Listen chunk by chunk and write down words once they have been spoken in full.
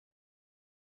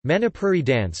Manipuri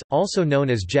dance, also known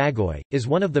as Jagoi, is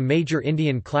one of the major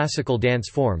Indian classical dance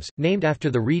forms, named after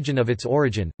the region of its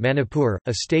origin, Manipur,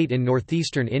 a state in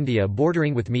northeastern India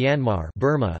bordering with Myanmar,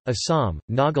 Burma, Assam,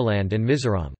 Nagaland and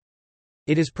Mizoram.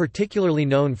 It is particularly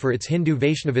known for its Hindu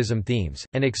Vaishnavism themes,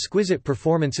 and exquisite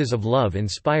performances of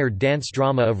love-inspired dance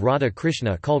drama of Radha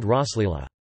Krishna called Raslila.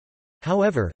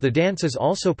 However, the dance is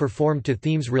also performed to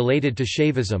themes related to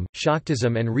Shaivism,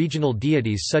 Shaktism and regional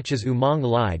deities such as Umang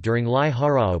Lai during Lai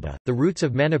Haraoba. The roots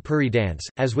of Manipuri dance,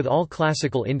 as with all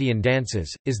classical Indian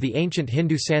dances, is the ancient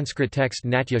Hindu Sanskrit text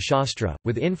Natya Shastra,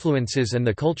 with influences and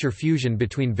the culture fusion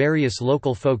between various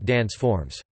local folk dance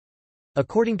forms.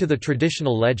 According to the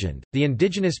traditional legend, the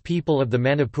indigenous people of the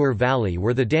Manipur Valley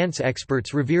were the dance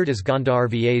experts revered as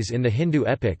Gandharvas in the Hindu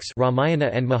epics Ramayana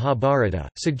and Mahabharata,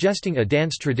 suggesting a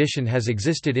dance tradition has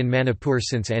existed in Manipur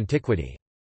since antiquity.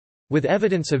 With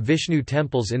evidence of Vishnu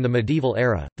temples in the medieval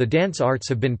era, the dance arts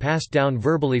have been passed down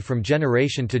verbally from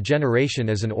generation to generation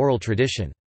as an oral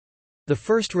tradition. The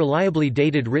first reliably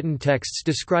dated written texts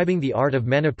describing the art of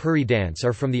Manipuri dance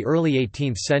are from the early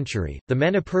 18th century. The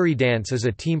Manipuri dance is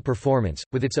a team performance,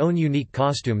 with its own unique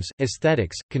costumes,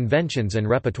 aesthetics, conventions, and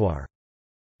repertoire.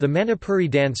 The Manipuri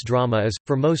dance drama is,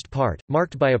 for most part,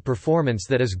 marked by a performance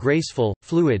that is graceful,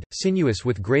 fluid, sinuous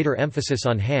with greater emphasis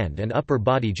on hand and upper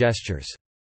body gestures.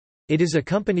 It is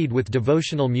accompanied with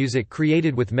devotional music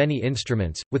created with many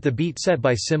instruments, with the beat set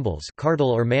by cymbals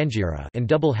or manjira and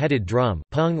double-headed drum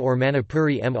pung or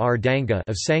Manipuri Mr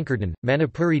of Sankirtan.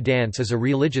 Manipuri dance is a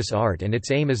religious art and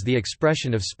its aim is the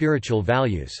expression of spiritual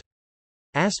values.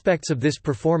 Aspects of this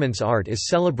performance art is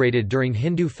celebrated during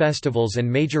Hindu festivals and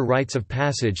major rites of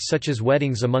passage such as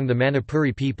weddings among the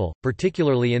Manipuri people,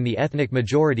 particularly in the ethnic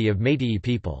majority of Meitei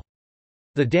people.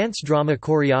 The dance drama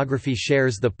choreography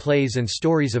shares the plays and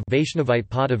stories of Vaishnavite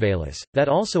Padavalas, that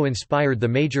also inspired the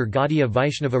major Gaudiya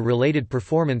Vaishnava-related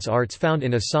performance arts found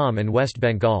in Assam and West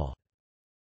Bengal.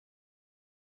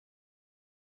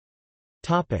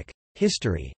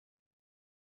 History.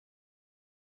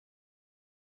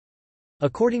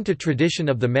 According to tradition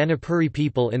of the Manipuri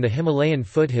people in the Himalayan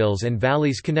foothills and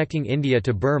valleys connecting India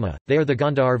to Burma, they are the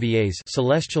Gandharvas,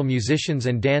 celestial musicians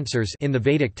and dancers in the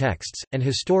Vedic texts, and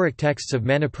historic texts of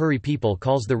Manipuri people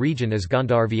calls the region as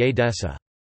Gandharva Desa.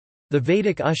 The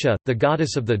Vedic Usha, the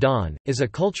goddess of the dawn, is a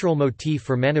cultural motif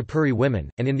for Manipuri women,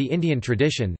 and in the Indian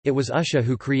tradition, it was Usha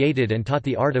who created and taught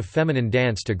the art of feminine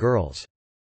dance to girls.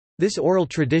 This oral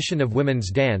tradition of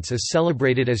women's dance is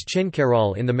celebrated as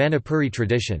Chinkaral in the Manipuri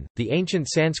tradition. The ancient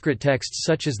Sanskrit texts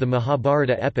such as the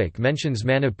Mahabharata epic mentions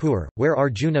Manipur, where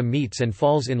Arjuna meets and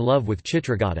falls in love with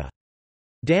Chitragada.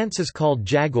 Dance is called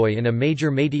Jagoi in a major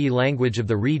Meitei language of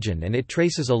the region and it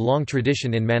traces a long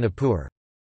tradition in Manipur.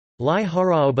 Lai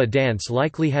Haraoba dance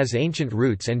likely has ancient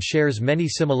roots and shares many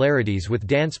similarities with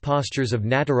dance postures of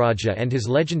Nataraja and his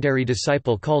legendary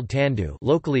disciple called Tandu,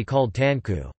 locally called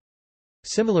Tanku.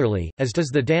 Similarly, as does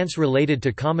the dance related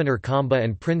to commoner Kamba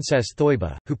and Princess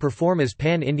Thoiba, who perform as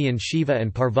pan-Indian Shiva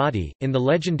and Parvati, in the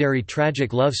legendary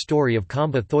tragic love story of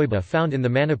Kamba Thoiba found in the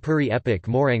Manipuri epic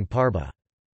Morang Parba.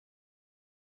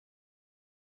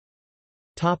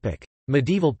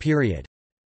 Medieval period.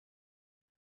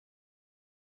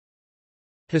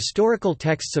 Historical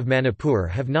texts of Manipur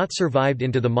have not survived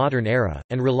into the modern era,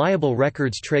 and reliable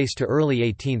records trace to early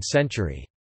 18th century.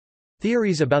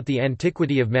 Theories about the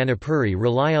antiquity of Manipuri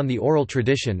rely on the oral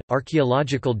tradition,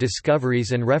 archaeological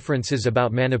discoveries and references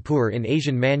about Manipur in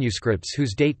Asian manuscripts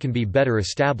whose date can be better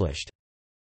established.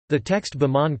 The text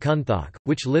Baman Kunthak,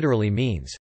 which literally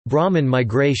means, Brahmin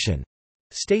migration,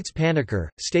 states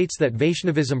that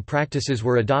Vaishnavism practices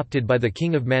were adopted by the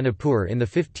king of Manipur in the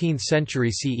 15th century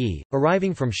CE,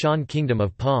 arriving from Shan kingdom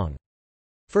of Pong.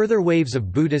 Further waves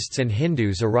of Buddhists and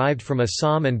Hindus arrived from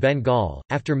Assam and Bengal,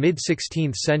 after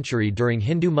mid-16th century during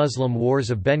Hindu-Muslim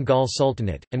wars of Bengal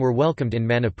Sultanate, and were welcomed in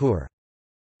Manipur.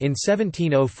 In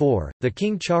 1704, the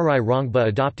king Charai Rongba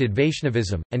adopted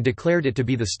Vaishnavism, and declared it to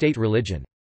be the state religion.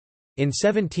 In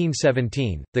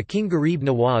 1717, the king Garib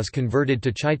Nawaz converted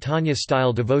to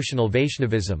Chaitanya-style devotional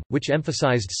Vaishnavism, which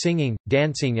emphasized singing,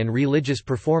 dancing and religious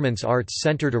performance arts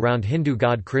centered around Hindu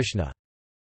god Krishna.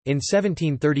 In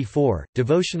 1734,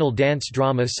 devotional dance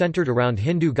drama centered around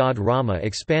Hindu god Rama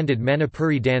expanded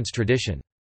Manipuri dance tradition.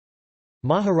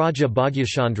 Maharaja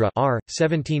Bhagyachandra R.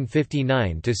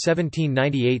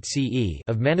 1759–1798 CE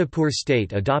of Manipur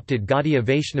state adopted Gaudiya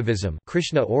Vaishnavism,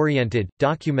 Krishna-oriented,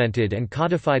 documented and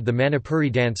codified the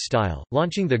Manipuri dance style,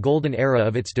 launching the golden era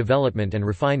of its development and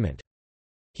refinement.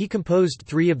 He composed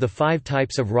 3 of the 5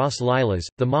 types of Ras Lilas,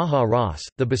 the Maha Ras,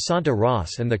 the Basanta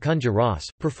Ras and the Kunja Ras,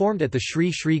 performed at the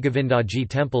Sri Sri Govindaji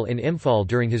temple in Imphal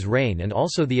during his reign, and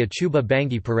also the Achuba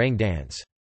Bangi Parang dance.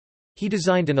 He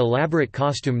designed an elaborate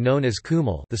costume known as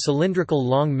kumal, the cylindrical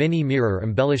long mini-mirror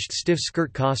embellished stiff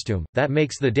skirt costume, that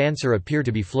makes the dancer appear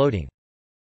to be floating.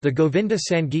 The Govinda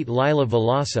Sangeet Lila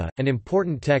Vilasa, an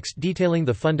important text detailing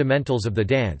the fundamentals of the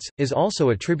dance, is also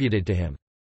attributed to him.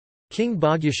 King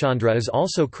Bhagyachandra is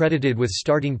also credited with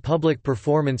starting public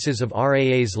performances of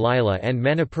Ra's Lila and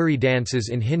Manipuri dances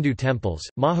in Hindu temples.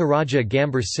 Maharaja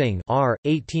Gambhir Singh R.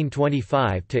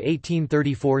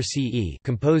 1825–1834 CE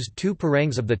composed two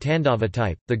parangs of the Tandava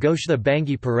type, the Goshtha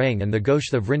Bangi Parang and the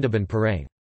Goshtha Vrindaban Parang.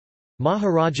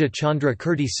 Maharaja Chandra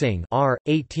Kirti Singh R.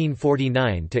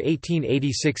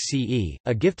 1849–1886 CE,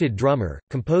 a gifted drummer,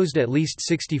 composed at least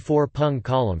 64 pung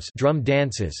columns drum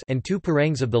dances and two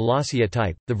parangs of the Lasya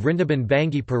type, the Vrindaban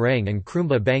Bangi Parang and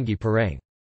Krumba Bangi Parang.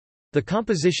 The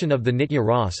composition of the Nitya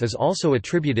Ras is also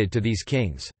attributed to these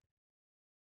kings.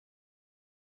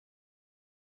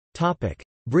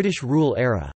 British rule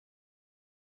era.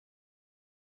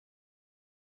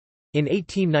 In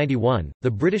 1891, the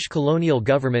British colonial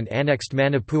government annexed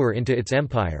Manipur into its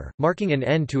empire, marking an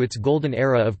end to its golden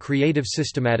era of creative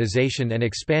systematization and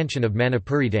expansion of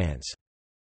Manipuri dance.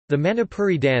 The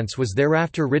Manipuri dance was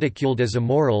thereafter ridiculed as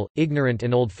immoral, ignorant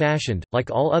and old-fashioned, like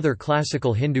all other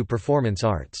classical Hindu performance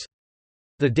arts.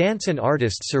 The dance and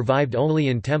artists survived only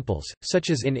in temples, such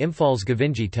as in Imphal's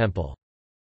Govinji temple.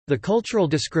 The cultural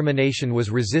discrimination was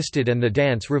resisted and the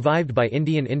dance revived by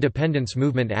Indian independence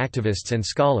movement activists and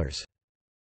scholars.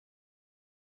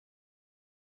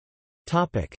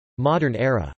 Modern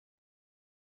era.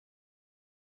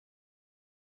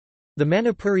 The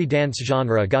Manipuri dance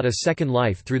genre got a second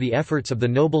life through the efforts of the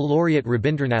Nobel laureate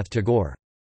Rabindranath Tagore.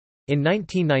 In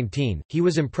 1919, he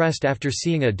was impressed after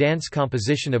seeing a dance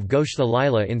composition of Goshtha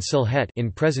Lila in Sylhet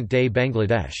in present-day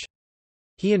Bangladesh.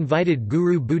 He invited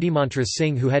Guru Buddhimantra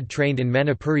Singh, who had trained in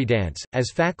Manipuri dance,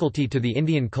 as faculty to the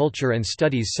Indian Culture and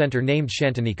Studies Centre named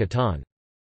Shantiniketan.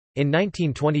 In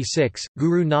 1926,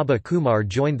 Guru Nabha Kumar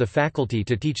joined the faculty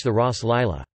to teach the Ras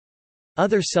Lila.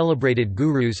 Other celebrated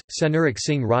gurus, Sanurak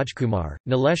Singh Rajkumar,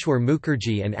 Nileshwar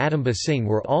Mukherjee and Adamba Singh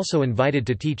were also invited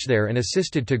to teach there and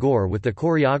assisted Tagore with the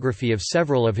choreography of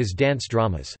several of his dance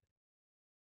dramas.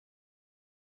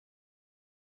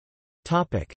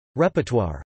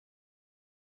 Repertoire.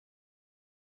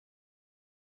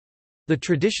 The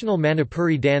traditional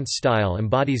Manipuri dance style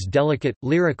embodies delicate,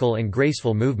 lyrical and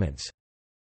graceful movements.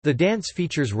 The dance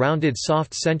features rounded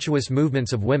soft sensuous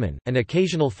movements of women, and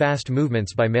occasional fast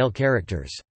movements by male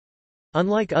characters.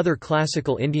 Unlike other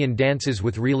classical Indian dances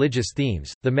with religious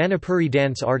themes, the Manipuri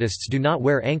dance artists do not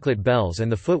wear anklet bells and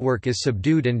the footwork is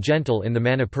subdued and gentle in the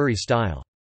Manipuri style.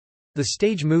 The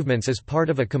stage movements is part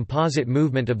of a composite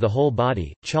movement of the whole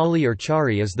body. Chali or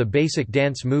chari is the basic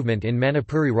dance movement in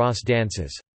Manipuri Ras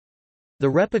dances. The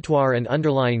repertoire and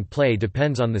underlying play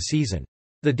depends on the season.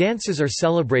 The dances are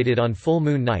celebrated on full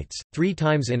moon nights, 3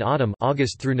 times in autumn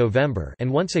August through November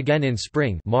and once again in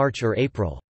spring March or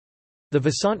April. The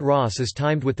Vasant Ras is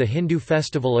timed with the Hindu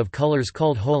festival of colours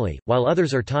called Holi, while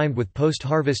others are timed with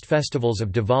post-harvest festivals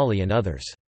of Diwali and others.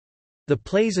 The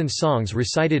plays and songs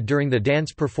recited during the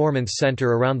dance performance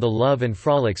center around the love and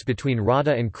frolics between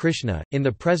Radha and Krishna, in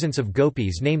the presence of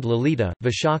gopis named Lalita,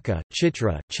 Vishaka,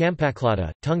 Chitra,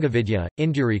 Champaklata, Tungavidya,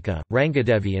 Indurika,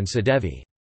 Rangadevi and Sadevi.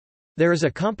 There is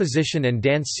a composition and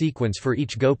dance sequence for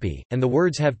each gopi, and the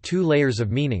words have 2 layers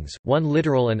of meanings, one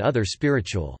literal and other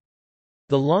spiritual.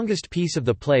 The longest piece of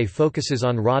the play focuses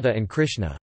on Radha and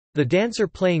Krishna. The dancer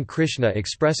playing Krishna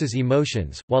expresses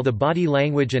emotions, while the body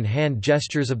language and hand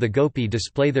gestures of the gopi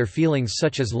display their feelings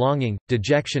such as longing,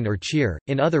 dejection or cheer.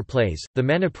 In other plays, the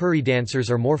Manipuri dancers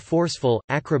are more forceful,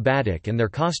 acrobatic and their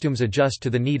costumes adjust to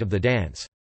the need of the dance.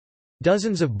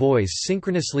 Dozens of boys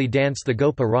synchronously dance the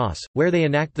Gopa Ras, where they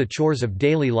enact the chores of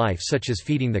daily life such as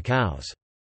feeding the cows.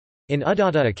 In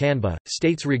Uddata Akanba,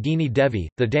 states Ragini Devi,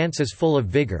 the dance is full of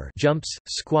vigor, jumps,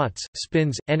 squats,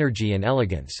 spins, energy and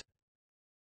elegance.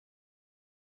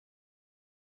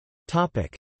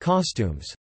 Costumes.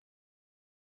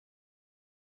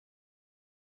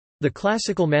 The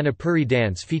classical Manipuri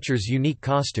dance features unique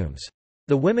costumes.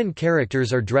 The women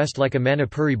characters are dressed like a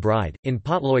Manipuri bride, in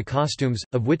potloi costumes,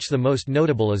 of which the most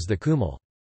notable is the kumal.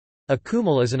 A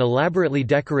kumal is an elaborately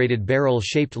decorated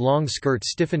barrel-shaped long skirt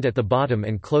stiffened at the bottom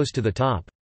and close to the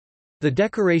top. The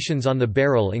decorations on the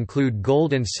barrel include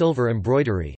gold and silver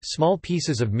embroidery, small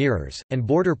pieces of mirrors, and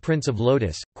border prints of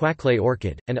lotus, quaklay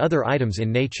orchid, and other items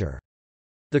in nature.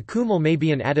 The kumal may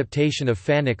be an adaptation of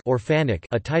fanak or fanak,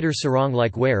 a tighter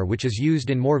sarong-like wear which is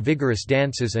used in more vigorous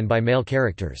dances and by male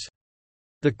characters.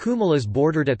 The kumal is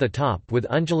bordered at the top with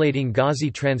undulating gauzy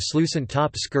translucent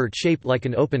top skirt shaped like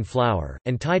an open flower,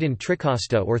 and tied in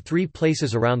trikasta or 3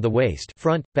 places around the waist,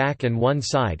 front, back and one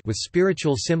side with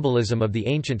spiritual symbolism of the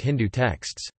ancient Hindu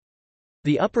texts.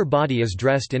 The upper body is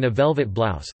dressed in a velvet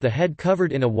blouse, the head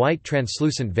covered in a white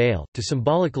translucent veil, to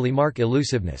symbolically mark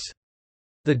elusiveness.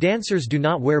 The dancers do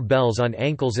not wear bells on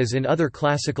ankles as in other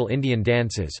classical Indian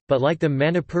dances, but like them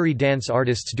Manipuri dance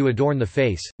artists do adorn the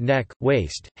face, neck,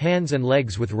 waist, hands and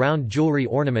legs with round jewelry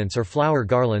ornaments or flower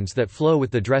garlands that flow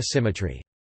with the dress symmetry.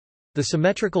 The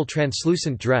symmetrical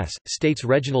translucent dress, states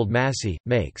Reginald Massey,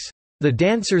 makes the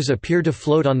dancers appear to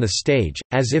float on the stage,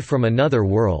 as if from another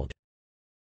world.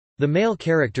 The male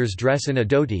characters dress in a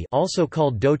dhoti, also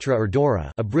called dotra or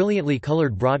dora, a brilliantly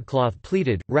colored broadcloth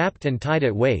pleated, wrapped and tied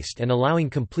at waist and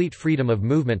allowing complete freedom of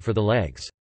movement for the legs.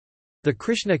 The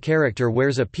Krishna character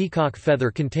wears a peacock feather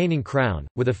containing crown,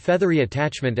 with a feathery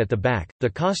attachment at the back.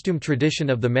 The costume tradition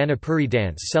of the Manipuri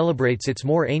dance celebrates its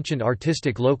more ancient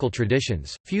artistic local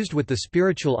traditions, fused with the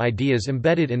spiritual ideas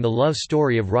embedded in the love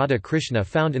story of Radha Krishna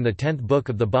found in the 10th book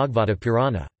of the Bhagavata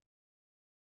Purana.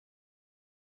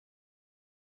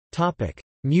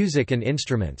 Music and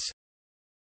instruments.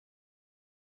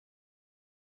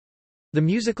 The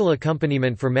musical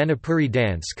accompaniment for Manipuri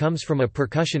dance comes from a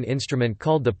percussion instrument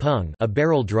called the pung, a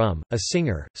barrel drum, a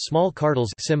singer, small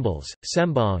kartals cymbals,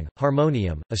 sembong,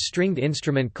 harmonium, a stringed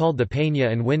instrument called the paina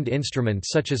and wind instrument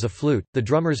such as a flute. The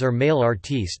drummers are male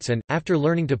artistes and, after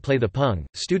learning to play the pung,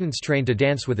 students train to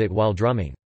dance with it while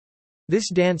drumming. This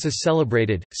dance is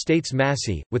celebrated, states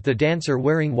Massey, with the dancer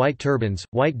wearing white turbans,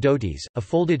 white dhotis, a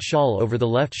folded shawl over the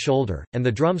left shoulder, and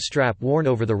the drum strap worn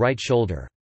over the right shoulder.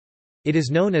 It is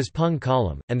known as pung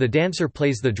kalam, and the dancer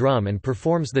plays the drum and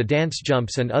performs the dance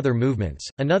jumps and other movements.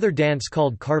 Another dance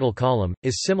called kartal kalam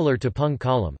is similar to pung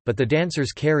kalam, but the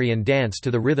dancers carry and dance to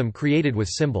the rhythm created with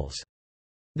cymbals.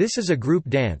 This is a group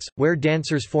dance, where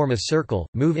dancers form a circle,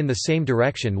 move in the same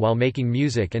direction while making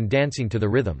music and dancing to the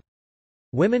rhythm.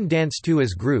 Women dance too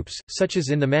as groups, such as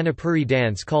in the Manipuri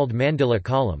dance called Mandila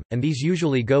Kalam, and these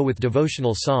usually go with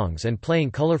devotional songs and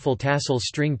playing colorful tassel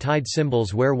string-tied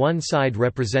cymbals where one side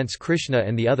represents Krishna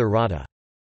and the other Radha.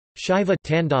 Shaiva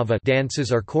Tandava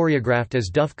dances are choreographed as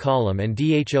Duff Kalam and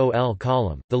Dhol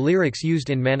Kalam. The lyrics used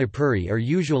in Manipuri are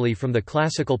usually from the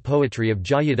classical poetry of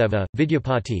Jayadeva,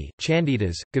 Vidyapati,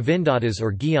 Chandidas, Govindadas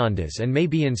or Gyandas and may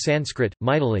be in Sanskrit,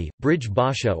 Maithili, Brij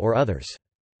Bhasha or others.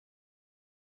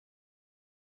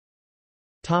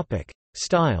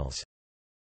 Styles.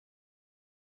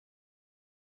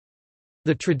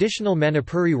 The traditional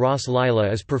Manipuri Ras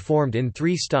Lila is performed in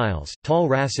 3 styles, Tal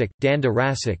Rasak, Danda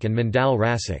Rasak and Mandal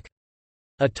Rasak.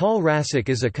 A Tal Rasak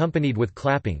is accompanied with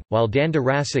clapping, while Danda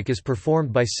Rasak is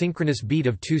performed by synchronous beat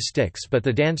of 2 sticks but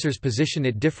the dancers position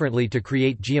it differently to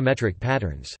create geometric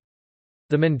patterns.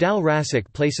 The Mandal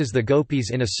Rasak places the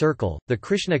gopis in a circle, the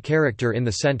Krishna character in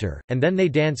the center, and then they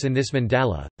dance in this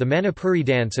mandala. The Manipuri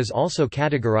dance is also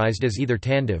categorized as either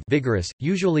tandav vigorous,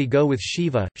 usually go with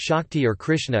Shiva, Shakti or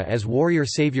Krishna as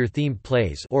warrior-savior themed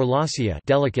plays, or lasya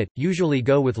delicate, usually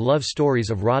go with love stories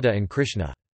of Radha and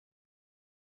Krishna.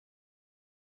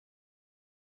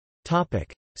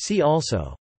 See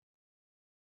also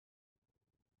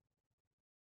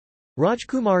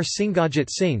Rajkumar Singhajit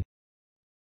Singh,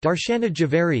 Darshana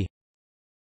Javeri,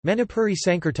 Manipuri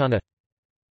Sankirtana.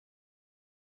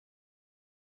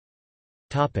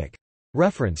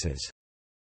 References.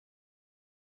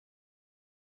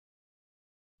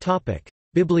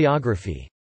 Bibliography.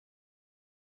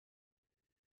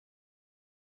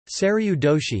 Saryu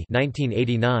Doshi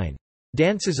 1989.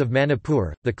 Dances of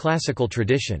Manipur, The Classical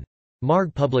Tradition.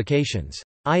 Marg Publications.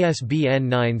 ISBN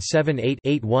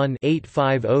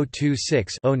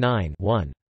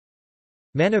 978-81-85026-09-1.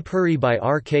 Manipuri by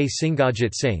R. K.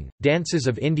 Singhajit Singh, Dances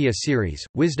of India Series,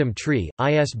 Wisdom Tree,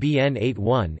 ISBN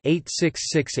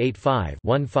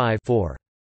 81-86685-15-4.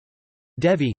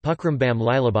 Devi, Pukrambam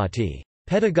Lilabati.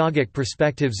 Pedagogic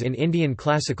Perspectives in Indian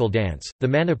Classical Dance, the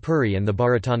Manipuri and the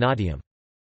Bharatanatyam.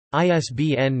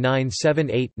 ISBN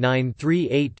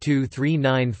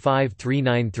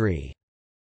 978-9382395393.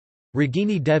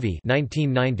 Ragini Devi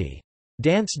 1990.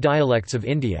 Dance Dialects of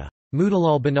India.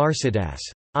 Motilal Banarsidass.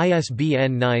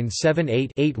 ISBN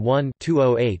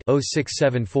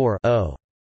 978-81-208-0674-0.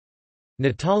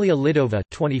 Natalia Lidova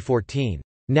 2014.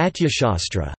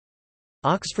 Natyashastra.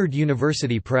 Oxford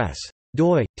University Press.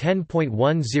 doi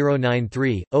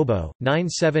 10.1093 obo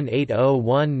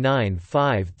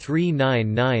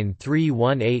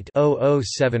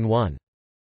 9780195399318-0071.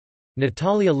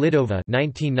 Natalia Lidova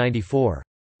 1994.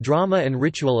 Drama and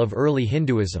Ritual of Early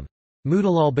Hinduism.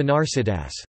 Motilal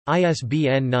Banarsidass.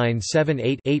 ISBN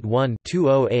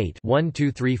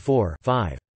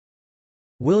 978-81-208-1234-5.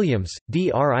 Williams,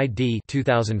 D.R.I.D.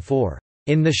 2004.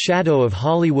 In the Shadow of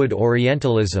Hollywood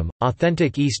Orientalism,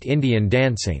 Authentic East Indian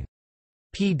Dancing.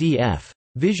 PDF.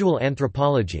 Visual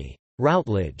Anthropology.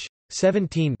 Routledge.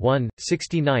 17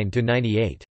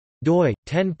 69–98. doi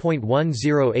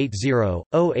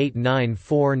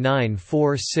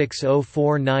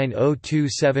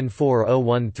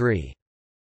 10.1080/08949460490274013.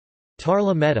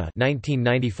 Tarla Mehta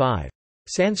 1995.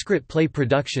 Sanskrit Play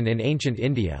Production in Ancient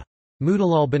India.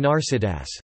 Motilal Banarsidass.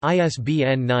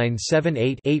 ISBN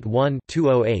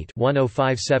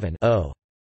 978-81-208-1057-0.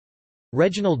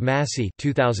 Reginald Massey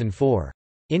 2004.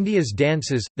 India's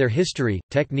Dances, Their History,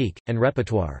 Technique, and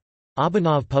Repertoire.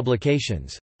 Abhinav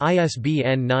Publications.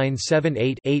 ISBN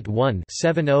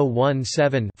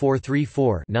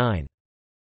 978-81-7017-434-9.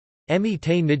 Emi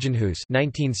Te Nijanhus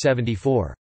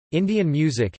 1974. Indian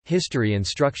Music, History and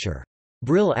Structure.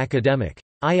 Brill Academic.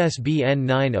 ISBN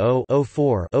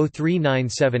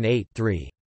 90-04-03978-3.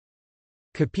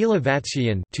 Kapila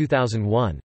Vatsyayan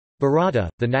 2001. Bharata,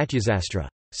 the Natyasastra.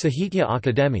 Sahitya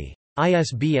Akademi.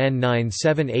 ISBN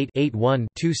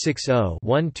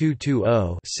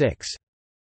 978-81-260-1220-6.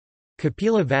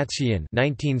 Kapila Vatsyayan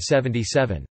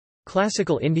 1977.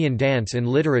 Classical Indian Dance in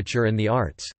Literature and the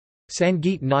Arts.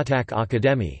 Sangeet Natak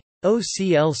Akademi.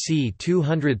 OCLC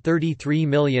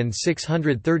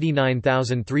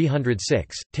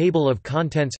 233639306, Table of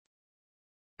Contents.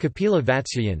 Kapila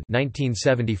Vatsyayan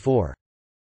 1974.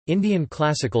 Indian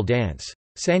Classical Dance.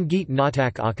 Sangeet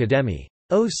Natak Akademi.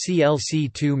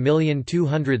 OCLC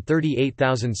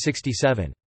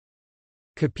 2238067.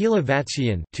 Kapila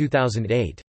Vatsyayan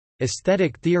 2008.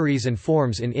 Aesthetic Theories and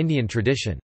Forms in Indian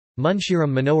Tradition.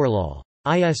 Munshiram Manoharlal.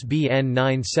 ISBN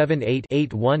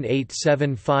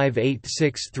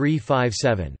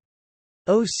 978-8187586357.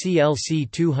 OCLC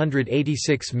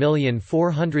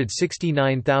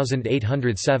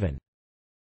 286469807.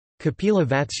 Kapila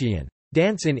Vatsyayan.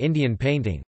 Dance in Indian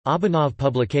Painting. Abhinav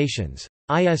Publications.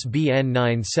 ISBN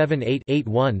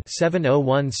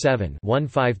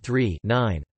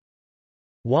 978-81-7017-153-9.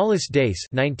 Wallace Dace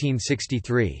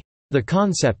 1963. The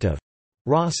Concept of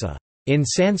Rasa in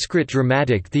Sanskrit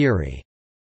Dramatic Theory.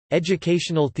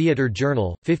 Educational Theatre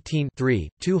Journal, 15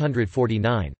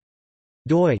 249.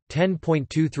 doi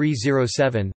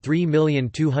 10.2307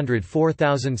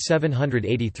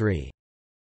 3204783.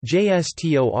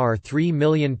 JSTOR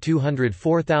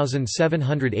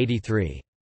 3204783.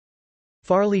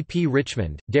 Farley P.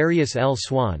 Richmond, Darius L.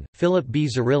 Swan, Philip B.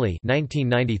 Zarilli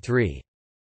 1993.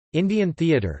 Indian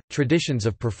Theatre, Traditions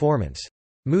of Performance.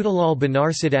 Motilal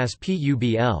Banarsidass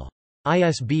Publ.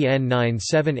 ISBN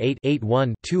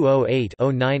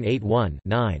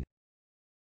 978-81-208-0981-9.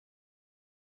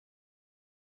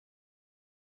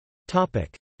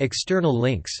 External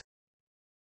links.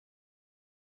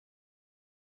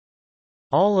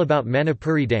 All About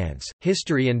Manipuri Dance,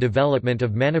 History and Development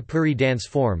of Manipuri Dance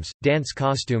Forms, Dance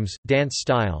Costumes, Dance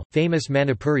Style, Famous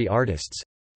Manipuri Artists.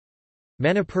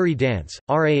 Manipuri Dance,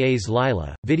 RAA's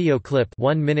Lila, video clip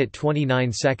 1 minute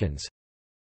 29 seconds.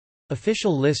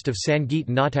 Official list of Sangeet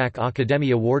Natak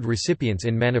Akademi Award recipients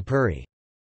in Manipuri.